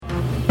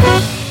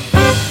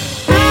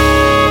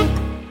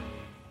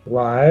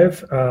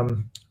live.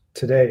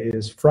 Today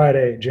is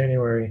Friday,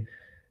 January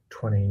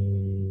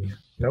 20,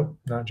 nope,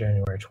 not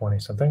January 20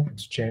 something.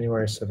 It's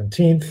January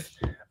 17th.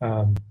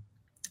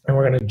 And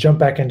we're going to jump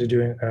back into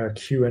doing a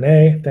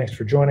Q&A. Thanks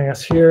for joining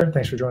us here.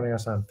 Thanks for joining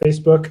us on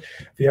Facebook.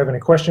 If you have any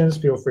questions,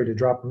 feel free to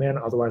drop them in.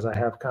 Otherwise, I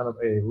have kind of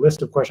a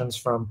list of questions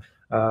from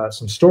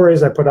some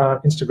stories I put on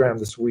Instagram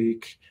this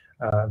week.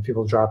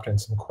 People dropped in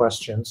some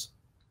questions.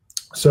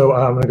 So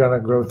I'm going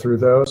to go through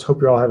those.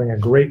 Hope you're all having a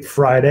great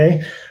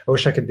Friday. I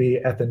wish I could be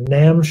at the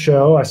NAMM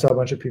show. I saw a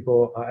bunch of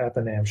people at the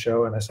NAMM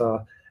show, and I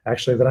saw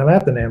actually that I'm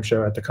at the NAMM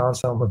show at the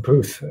Conn-Selmer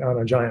booth on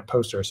a giant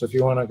poster. So if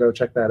you want to go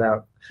check that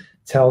out,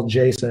 tell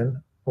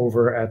Jason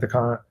over at the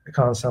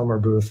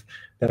Conn-Selmer booth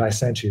that I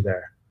sent you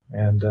there,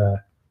 and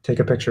take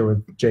a picture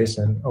with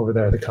Jason over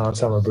there at the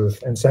Conn-Selmer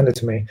booth and send it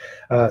to me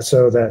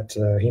so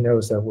that he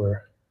knows that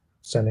we're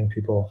sending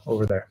people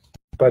over there.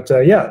 But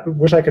yeah,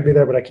 wish I could be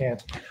there, but I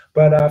can't.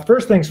 But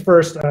first things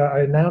first,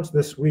 I announced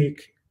this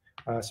week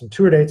some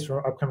tour dates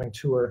for our upcoming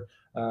tour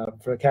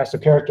for the Cast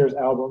of Characters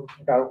album.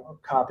 I got a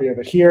copy of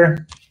it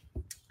here.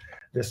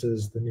 This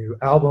is the new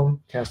album,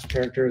 Cast of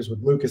Characters,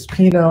 with Lucas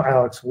Pino,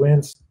 Alex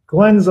Wintz,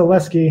 Glenn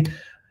Zaleski,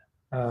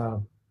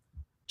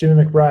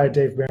 Jimmy McBride,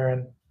 Dave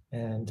Barron,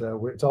 and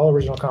it's all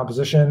original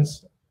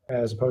compositions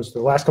as opposed to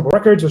the last couple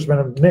records, which have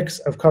been a mix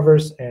of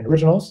covers and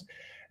originals.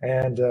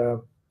 And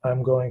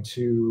I'm going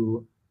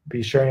to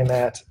be sharing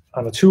that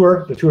on the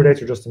tour. The tour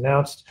dates are just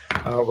announced.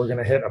 We're going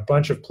to hit a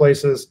bunch of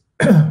places: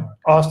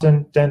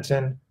 Austin,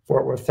 Denton,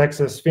 Fort Worth,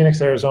 Texas, Phoenix,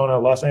 Arizona,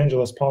 Los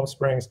Angeles, Palm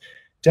Springs,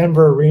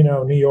 Denver,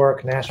 Reno, New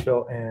York,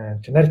 Nashville,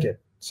 and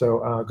Connecticut.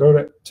 So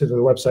go to the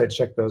website,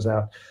 check those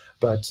out.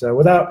 But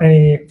without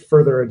any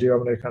further ado,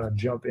 I'm going to kind of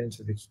jump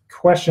into the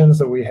questions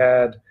that we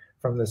had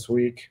from this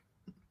week.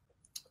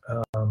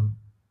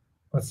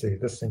 Let's see,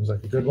 this seems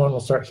like a good one. We'll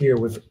start here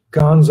with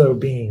Gonzo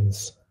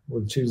Beans,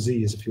 with 2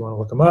 Z's if you want to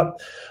look them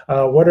up.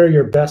 What are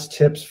your best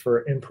tips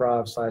for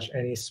improv /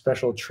 any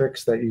special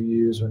tricks that you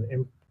use when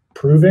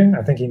improving?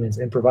 I think he means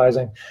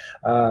improvising.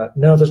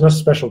 No, there's no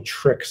special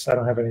tricks. I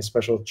don't have any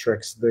special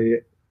tricks.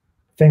 The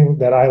thing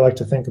that I like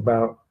to think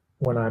about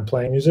when I'm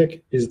playing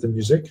music is the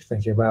music,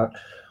 thinking about,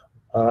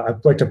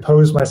 I'd like to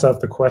pose myself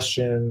the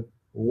question,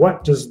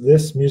 what does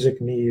this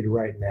music need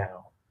right now?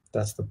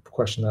 That's the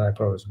question that I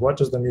pose. What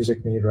does the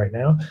music need right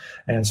now?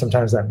 And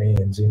sometimes that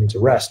means you need to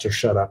rest or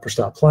shut up or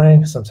stop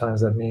playing.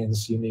 Sometimes that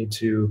means you need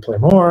to play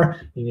more,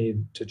 you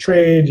need to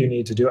trade, you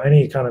need to do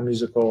any kind of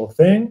musical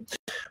thing.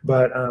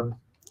 But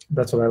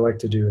that's what I like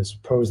to do, is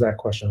pose that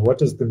question. What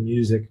does the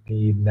music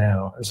need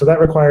now? And so that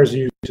requires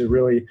you to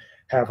really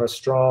have a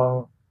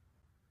strong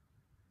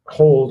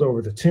hold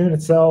over the tune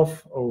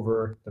itself,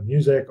 over the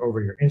music,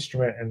 over your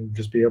instrument, and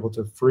just be able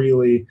to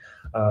freely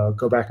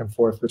go back and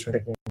forth between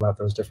thinking about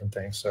those different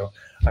things. So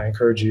I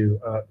encourage you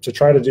to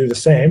try to do the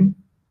same.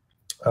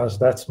 So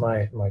that's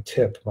my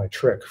tip, my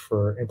trick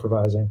for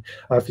improvising.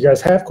 If you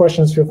guys have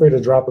questions, feel free to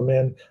drop them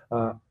in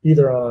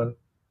either on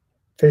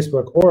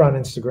Facebook or on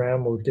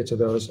Instagram. We'll get to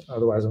those.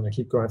 Otherwise, I'm going to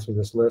keep going through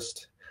this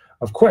list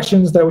of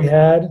questions that we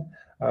had.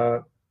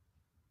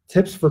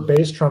 Tips for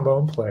bass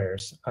trombone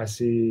players. I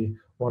see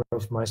one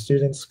of my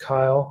students,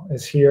 Kyle,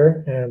 is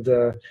here,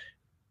 and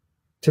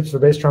tips for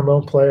bass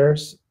trombone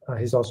players,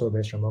 he's also a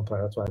bass trombone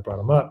player, that's why I brought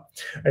him up,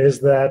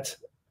 is that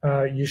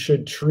you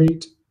should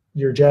treat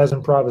your jazz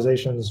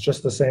improvisations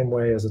just the same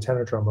way as a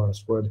tenor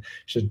trombonist would. You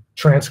should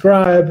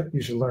transcribe,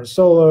 you should learn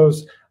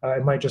solos.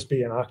 It might just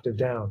be an octave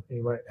down.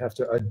 You might have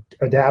to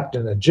adapt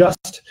and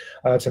adjust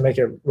to make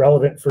it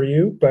relevant for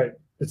you, but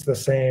it's the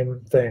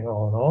same thing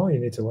all in all. You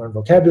need to learn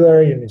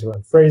vocabulary, you need to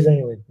learn phrasing,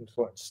 you need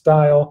to learn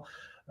style.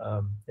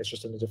 It's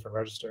just in a different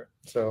register.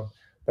 So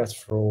that's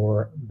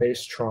for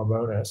bass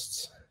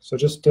trombonists. So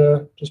just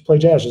play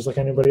jazz just like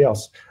anybody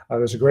else.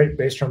 There's a great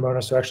bass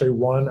trombonist who actually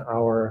won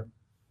our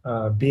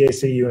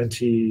BAC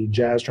UNT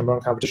jazz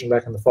trombone competition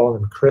back in the fall,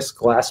 named Chris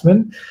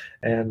Glassman.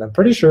 And I'm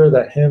pretty sure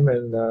that him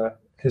and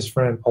his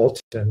friend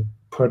Alton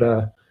put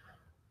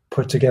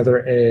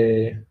together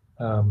a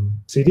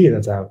CD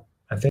that's out,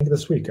 I think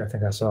this week. I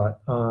think I saw it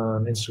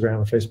on Instagram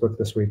or Facebook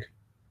this week.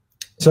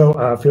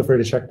 So feel free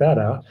to check that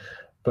out.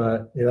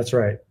 But yeah, that's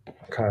right,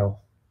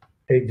 Kyle.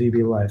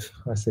 8VB Life,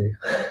 I see.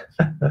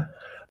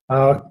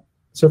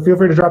 So feel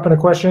free to drop in a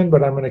question,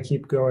 but I'm going to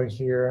keep going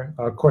here.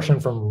 A question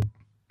from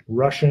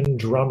Russian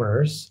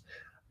Drummers.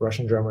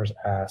 Russian Drummers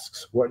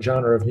asks, what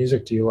genre of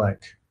music do you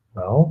like?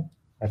 Well,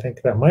 I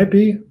think that might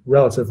be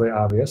relatively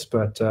obvious,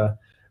 but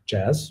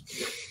jazz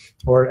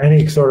or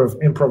any sort of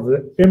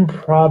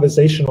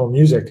improvisational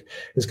music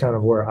is kind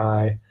of where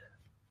I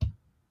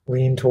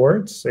lean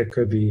towards. It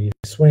could be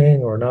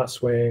swing or not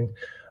swing.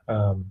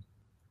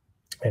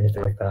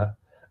 Anything like that,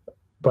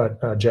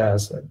 but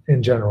jazz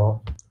in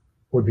general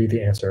would be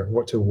the answer.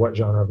 What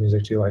genre of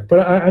music do you like?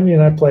 But I mean,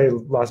 I play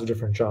lots of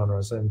different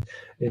genres, and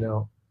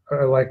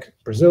I like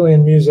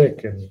Brazilian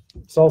music and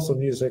salsa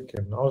music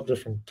and all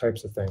different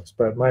types of things.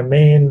 But my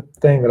main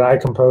thing that I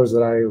compose,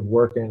 that I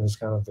work in, is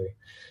kind of the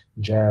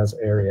jazz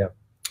area.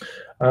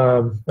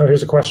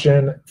 Here's a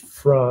question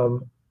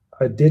from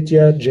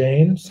Aditya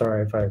Jain.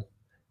 Sorry if I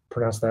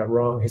pronounced that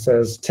wrong. He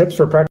says, tips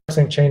for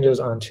practicing changes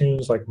on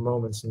tunes like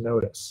Moment's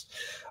Notice.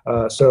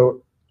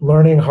 So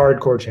learning hard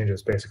chord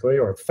changes, basically,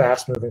 or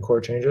fast-moving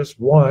chord changes.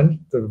 One,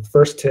 the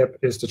first tip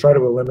is to try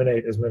to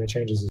eliminate as many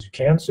changes as you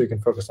can so you can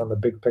focus on the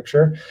big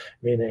picture,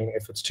 meaning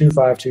if it's 2-5,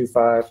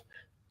 2-5,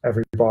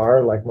 every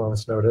bar, like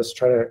Moment's Notice,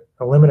 try to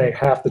eliminate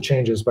half the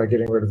changes by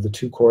getting rid of the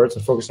 2 chords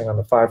and focusing on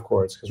the 5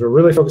 chords, because we're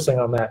really focusing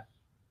on that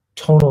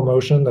tonal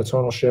motion, the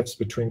tonal shifts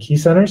between key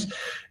centers.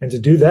 And to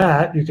do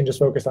that, you can just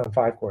focus on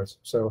 5 chords.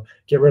 So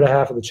get rid of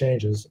half of the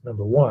changes,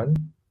 number one.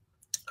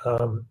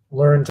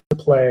 Learn to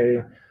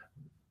play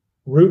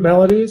root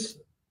melodies,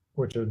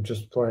 which would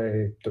just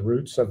play the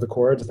roots of the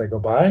chords as they go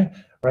by,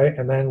 right?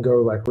 And then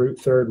go like root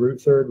third,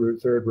 root third,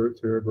 root third, root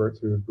third, root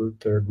third, root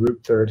third,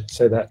 root third.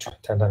 Say that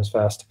 10 times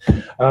fast.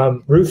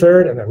 Root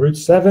third, and then root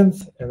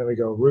seventh, and then we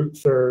go root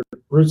third,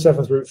 root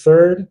seventh, root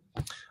third.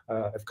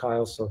 If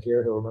Kyle's still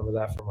here, he'll remember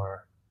that from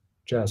our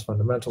jazz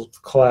fundamentals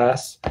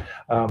class.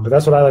 But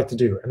that's what I like to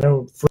do. And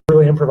then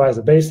really improvise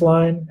a bass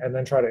line, and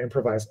then try to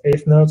improvise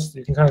eighth notes.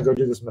 You can kind of go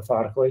do this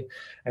methodically.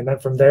 And then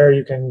from there,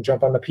 you can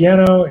jump on the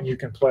piano, and you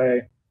can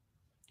play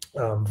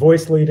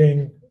voice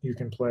leading. You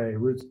can play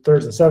roots,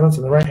 thirds, and sevenths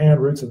in the right hand,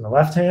 roots in the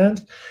left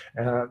hand.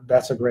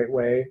 That's a great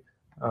way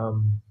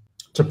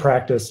to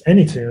practice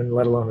any tune,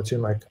 let alone a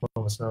tune like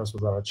Moment's Notice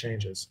with a lot of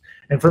changes.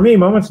 And for me,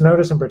 Moment's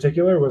Notice in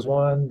particular was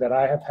one that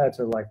I have had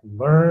to like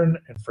learn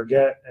and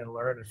forget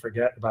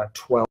about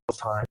 12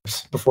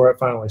 times before it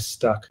finally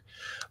stuck.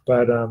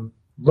 But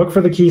look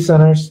for the key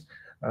centers,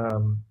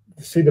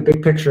 see the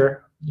big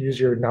picture, use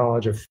your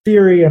knowledge of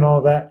theory and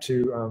all that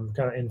to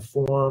kind of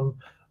inform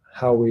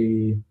how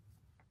we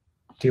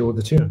deal with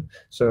the tune.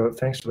 So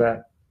thanks for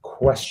that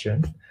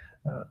question.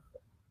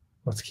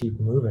 Let's keep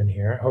moving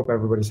here. Hope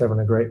everybody's having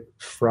a great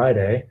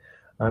Friday.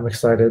 I'm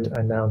excited. I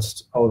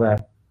announced all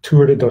that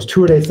those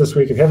tour dates this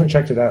week. If you haven't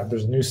checked it out,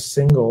 there's a new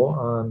single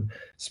on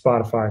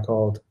Spotify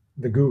called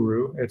The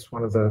Guru. It's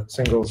one of the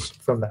singles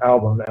from the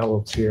album. The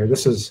album's here.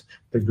 This is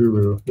The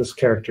Guru, this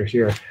character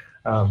here.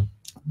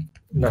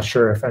 Not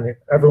sure if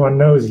everyone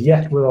knows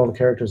yet what all the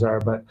characters are,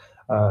 but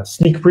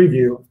sneak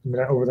preview,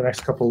 over the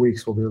next couple of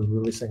weeks, we'll be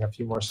releasing a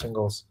few more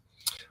singles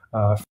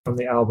from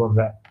the album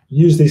that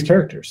use these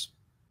characters.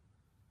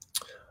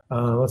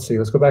 Let's see,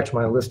 let's go back to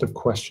my list of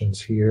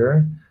questions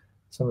here.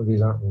 Some of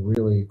these aren't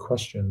really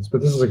questions,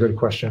 but this is a good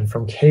question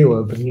from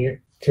Caleb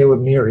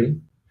Neary.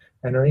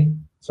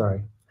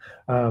 Sorry.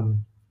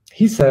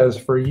 He says,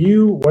 for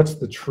you, what's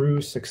the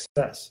true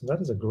success? That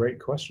is a great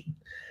question,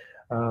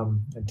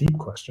 a deep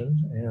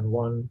question, and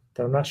one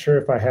that I'm not sure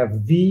if I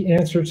have the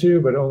answer to,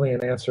 but only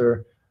an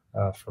answer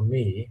for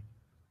me.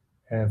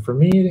 And for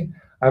me,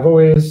 I've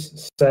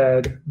always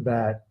said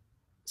that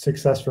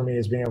success for me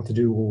is being able to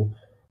do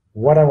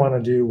what I want to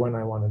do when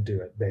I want to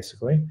do it,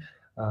 basically,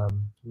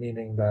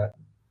 meaning that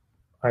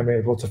I'm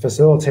able to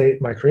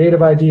facilitate my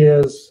creative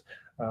ideas,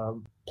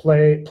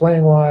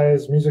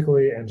 playing-wise,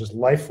 musically, and just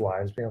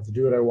life-wise, being able to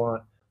do what I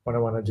want when I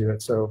want to do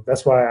it. So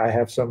that's why I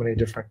have so many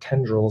different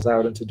tendrils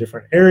out into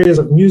different areas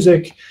of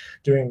music,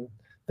 doing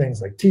things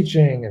like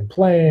teaching and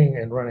playing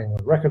and running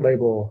a record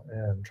label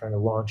and trying to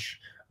launch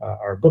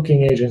our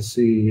booking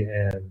agency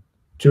and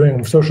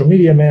doing social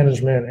media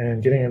management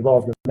and getting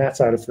involved in that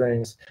side of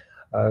things.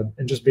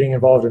 And just being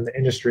involved in the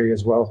industry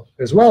as well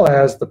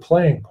as the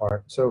playing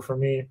part. So for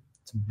me,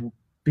 it's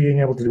being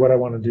able to do what I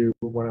want to do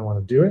when I want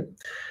to do it.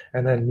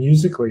 And then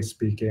musically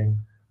speaking,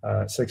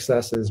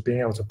 success is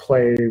being able to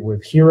play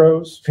with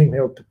heroes, being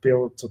able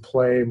to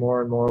play more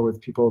and more with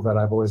people that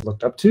I've always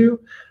looked up to.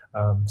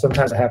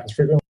 Sometimes it happens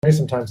frequently,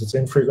 sometimes it's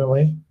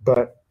infrequently,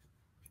 but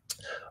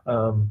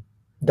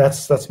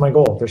that's my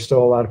goal. There's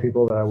still a lot of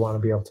people that I want to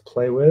be able to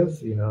play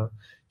with. You know,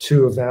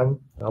 2 of them,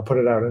 I'll put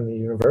it out in the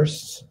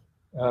universe,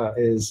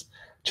 is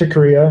Chick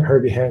Corea,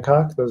 Herbie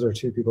Hancock. Those are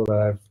 2 people that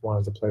I've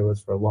wanted to play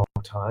with for a long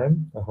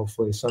time.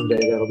 Hopefully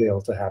someday that'll be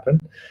able to happen.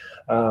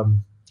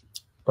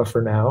 But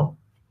for now,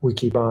 we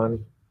keep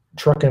on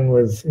trucking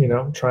with,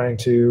 trying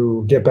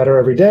to get better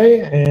every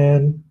day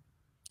and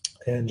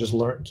just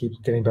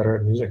keep getting better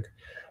at music.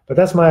 But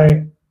that's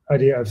my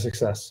idea of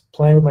success: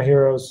 playing with my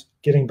heroes,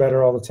 getting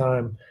better all the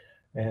time,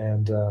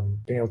 and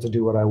being able to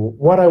do what I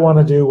want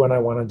to do when I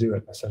want to do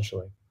it,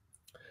 essentially.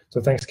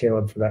 So thanks,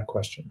 Caleb, for that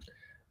question.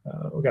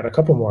 We got a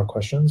couple more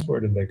questions. Where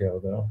did they go,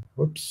 though?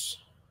 Whoops.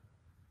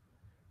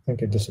 I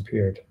think it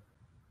disappeared.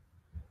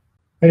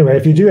 Anyway,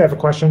 if you do have a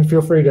question,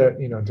 feel free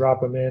to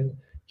drop them in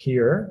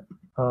here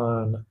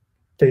on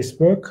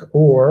Facebook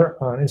or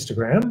on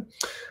Instagram.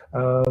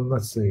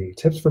 Let's see.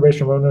 Tips for bass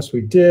trombonists.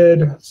 We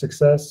did.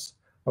 Success.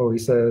 Oh, he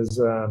says,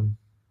 I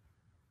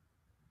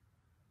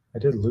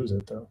did lose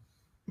it, though.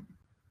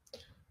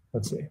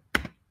 Let's see.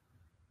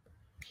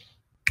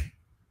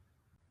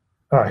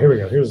 Ah, here we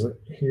go.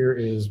 Here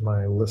is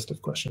my list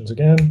of questions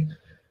again.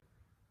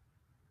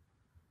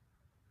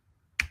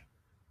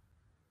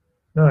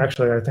 No,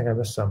 actually, I think I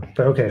missed some.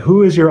 But okay,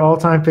 who is your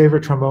all-time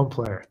favorite trombone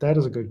player? That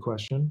is a good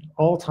question.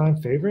 All-time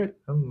favorite?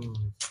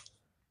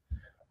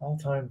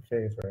 All-time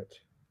favorite.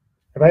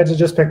 If I had to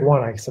just pick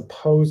one, I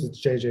suppose it's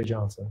J.J.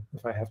 Johnson,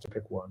 if I have to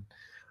pick one.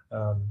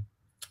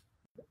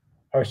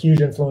 a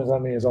huge influence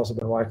on me has also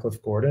been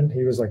Wycliffe Gordon.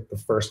 He was like the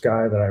first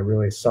guy that I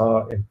really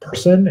saw in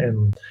person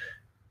and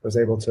was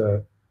able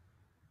to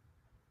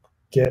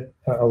get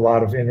a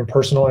lot of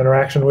interpersonal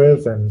interaction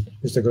with, and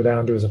used to go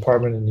down to his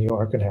apartment in New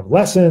York and have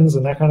lessons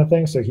and that kind of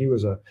thing. So he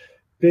was a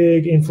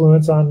big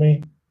influence on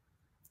me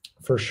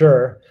for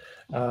sure.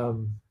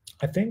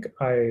 I think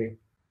I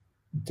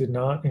did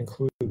not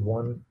include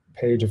one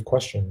page of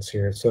questions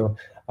here. So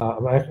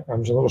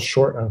I'm just a little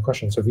short on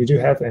questions. So if you do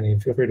have any,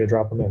 feel free to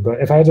drop them in. But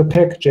if I had to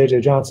pick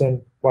J.J.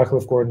 Johnson,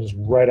 Wycliffe Gordon is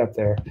right up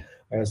there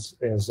as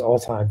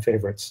all-time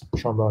favorites,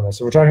 trombonists.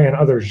 So we're talking in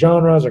other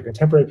genres or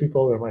contemporary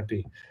people, there might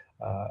be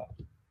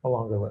a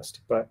longer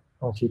list, but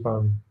I'll keep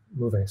on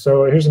moving.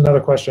 So here's another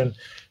question.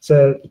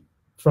 Said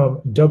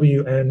from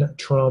WN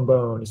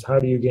Trombones, how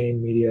do you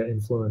gain media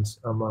influence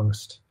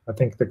amongst, I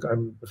think that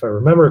if I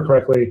remember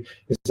correctly,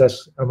 is that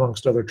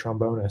amongst other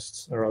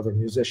trombonists or other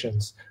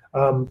musicians?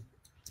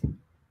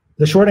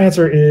 The short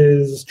answer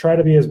is try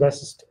to be as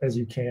best as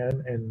you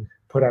can and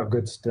put out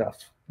good stuff,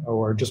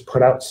 or just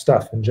put out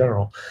stuff in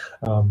general.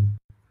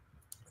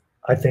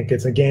 I think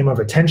it's a game of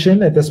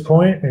attention at this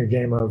point, a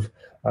game of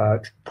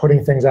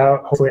putting things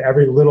out. Hopefully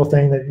every little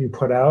thing that you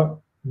put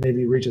out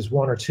maybe reaches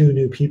 1 or 2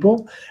 new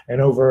people,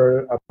 and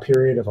over a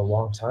period of a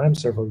long time,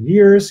 several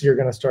years, you're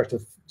going to start to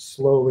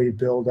slowly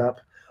build up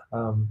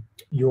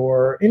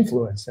your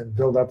influence and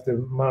build up the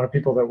amount of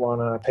people that want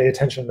to pay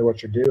attention to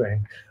what you're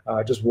doing,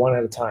 just one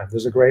at a time.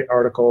 There's a great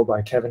article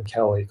by Kevin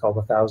Kelly called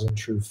 1,000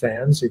 True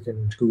Fans. You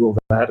can Google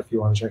that if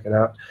you want to check it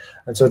out.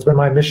 And so it's been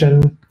my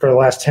mission for the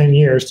last 10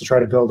 years to try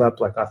to build up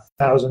like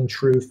 1,000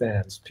 true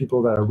fans,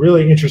 people that are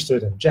really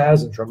interested in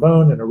jazz and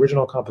trombone and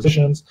original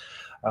compositions.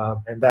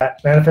 And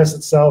that manifests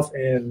itself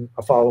in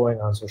a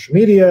following on social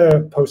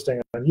media,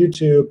 posting on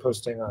YouTube,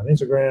 posting on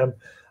Instagram,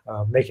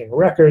 making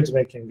records,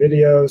 making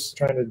videos,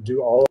 trying to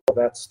do all of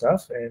that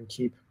stuff and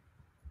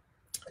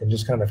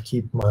just kind of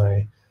keep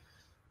my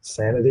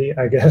sanity,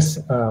 I guess,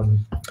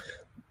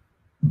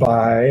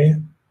 by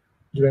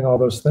doing all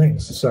those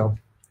things. So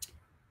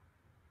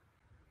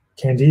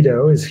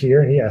Candido is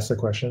here, and he asked the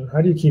question,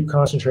 how do you keep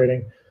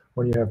concentrating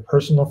when you have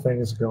personal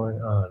things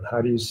going on?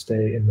 How do you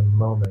stay in the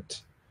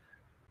moment?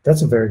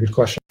 That's a very good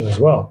question as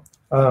well.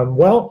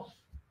 Well,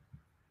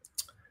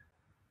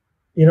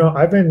 you know,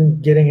 I've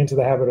been getting into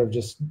the habit of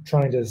just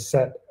trying to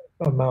set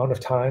an amount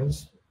of time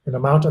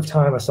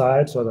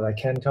aside so that I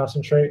can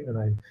concentrate, and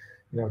I,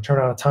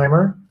 turn on a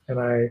timer and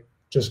I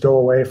just go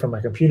away from my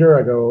computer.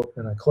 I go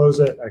and I close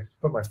it. I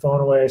put my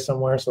phone away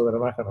somewhere so that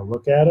I'm not going to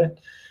look at it.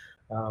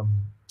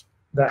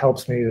 That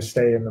helps me to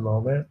stay in the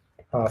moment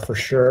for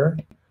sure.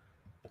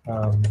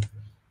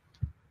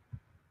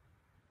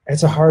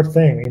 It's a hard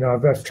thing. You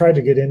know, I've tried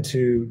to get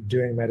into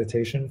doing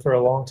meditation for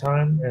a long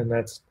time, and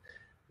that's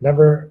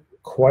never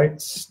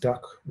quite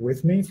stuck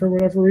with me for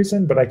whatever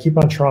reason, but I keep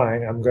on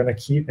trying. I am going to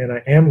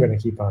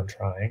keep on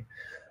trying.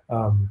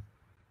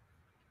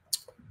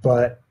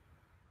 But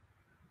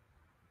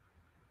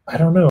I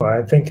don't know.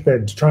 I think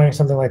that trying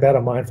something like that,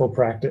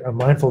 a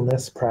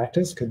mindfulness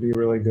practice could be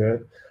really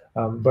good.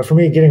 But for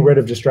me, getting rid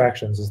of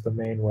distractions is the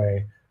main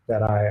way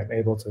that I am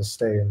able to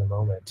stay in the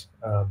moment.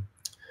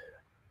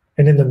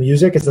 And in the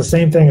music, it's the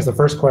same thing as the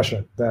first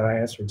question that I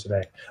answered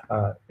today.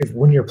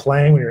 When you're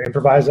playing, when you're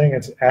improvising,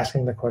 it's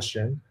asking the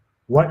question,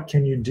 what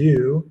can you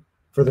do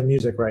for the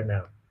music right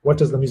now? What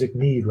does the music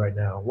need right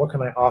now? What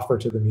can I offer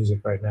to the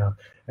music right now?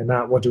 And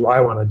not what do I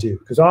want to do?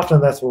 Because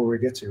often that's where we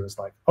get to, is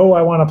like, oh,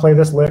 I want to play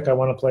this lick, I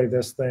want to play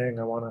this thing,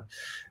 I want to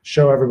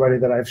show everybody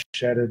that I've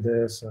shedded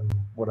this and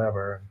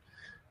whatever, and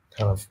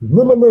kind of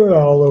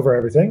all over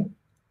everything.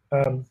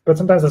 But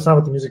sometimes that's not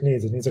what the music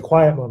needs. It needs a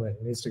quiet moment.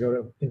 It needs to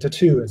go into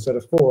 2 instead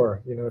of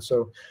 4.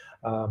 So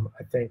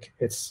I think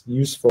it's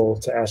useful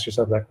to ask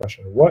yourself that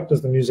question: what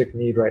does the music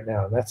need right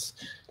now? And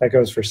that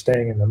goes for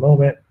staying in the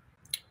moment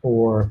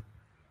or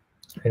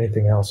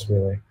anything else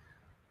really.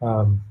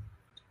 I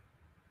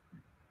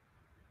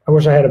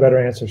wish I had a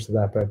better answer to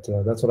that, but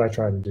that's what I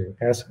try to do.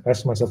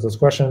 Ask myself those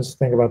questions,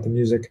 think about the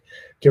music,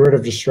 get rid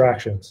of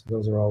distractions.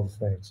 Those are all the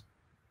things.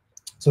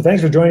 So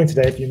thanks for joining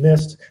today. If you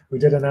missed, we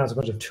did announce a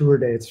bunch of tour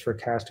dates for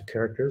Cast of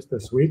Characters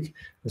this week.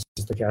 This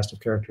is the Cast of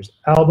Characters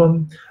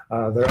album.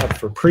 They're up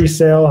for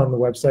pre-sale on the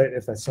website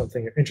if that's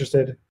something you're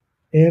interested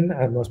in.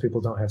 And most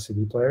people don't have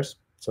CD players,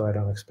 so I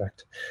don't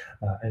expect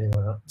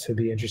anyone to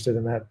be interested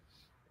in that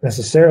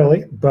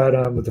necessarily. But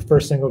the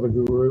first single, The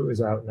Guru, is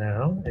out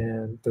now,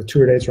 and the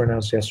tour dates were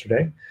announced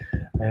yesterday.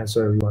 And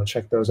so you want to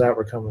check those out.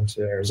 We're coming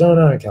to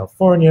Arizona and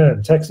California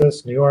and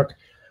Texas, New York.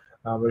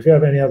 But if you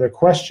have any other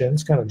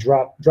questions, kind of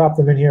drop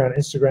them in here on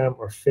Instagram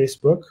or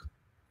Facebook.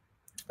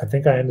 I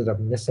think I ended up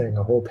missing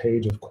a whole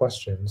page of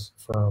questions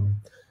from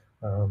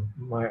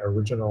my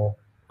original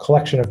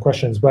collection of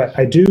questions, but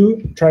I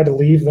do try to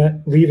leave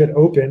it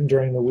open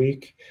during the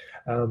week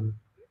on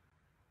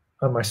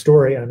my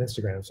story on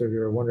Instagram. So if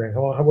you're wondering,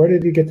 where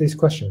did you get these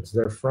questions?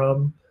 They're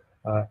from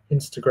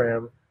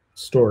Instagram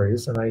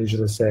stories, and I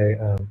usually say,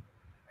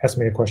 ask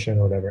me a question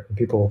or whatever, and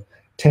people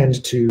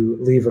tend to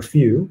leave a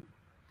few.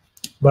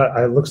 But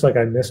it looks like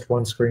I missed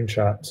one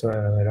screenshot, so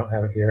I don't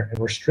have it here. And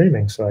we're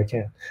streaming, so I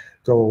can't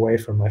go away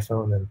from my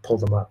phone and pull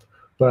them up.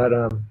 But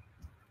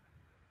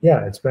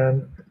yeah, it's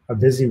been a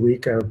busy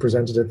week. I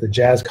presented at the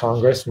Jazz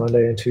Congress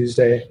Monday and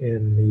Tuesday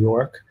in New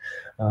York,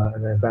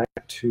 and then back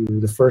to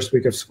the first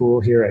week of school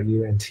here at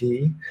UNT,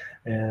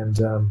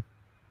 and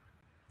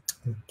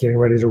getting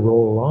ready to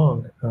roll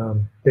along.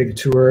 Big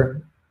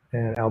tour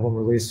and album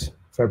release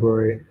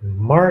February and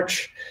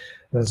March,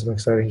 and then some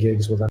exciting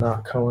gigs with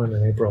Anat Cohen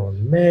in April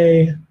and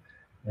May,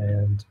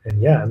 and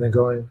yeah, and then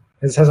going.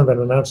 This hasn't been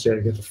announced yet.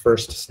 I get the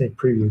first sneak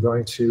preview.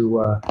 Going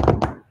to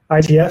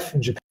ITF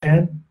in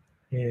Japan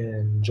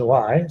in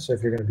July. So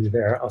if you're going to be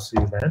there, I'll see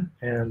you then.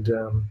 And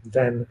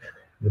then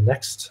the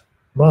next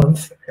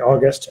month,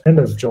 August, end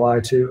of July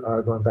too,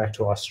 going back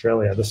to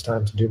Australia, this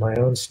time to do my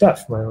own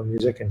stuff, my own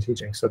music and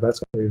teaching. So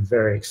that's going to be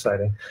very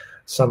exciting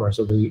summer.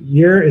 So the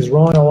year is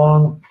rolling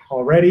along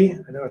already.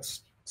 I know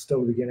it's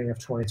still the beginning of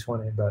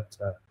 2020, but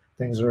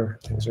things are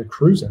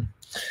cruising.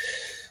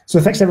 So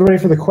thanks everybody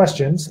for the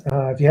questions.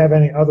 If you have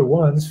any other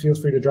ones, feel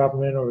free to drop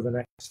them in over the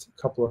next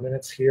couple of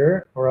minutes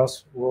here, or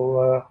else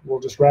we'll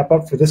just wrap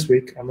up for this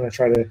week. I'm going to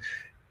try to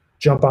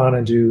jump on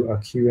and do a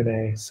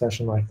Q&A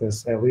session like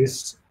this at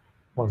least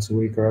once a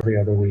week or every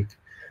other week,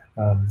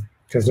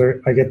 because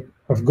I get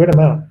a good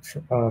amount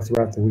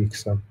throughout the week.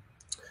 So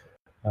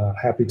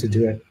happy to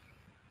do it.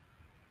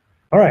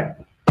 All right,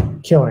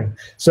 killing.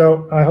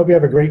 So I hope you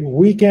have a great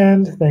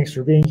weekend. Thanks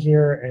for being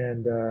here,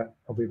 and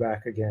I'll be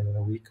back again in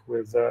a week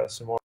with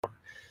some more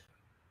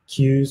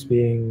cues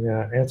being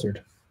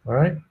answered. All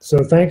right,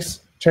 so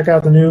thanks. Check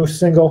out the new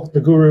single, The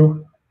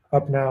Guru,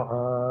 up now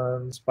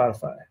on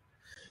Spotify.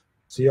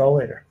 See y'all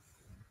later.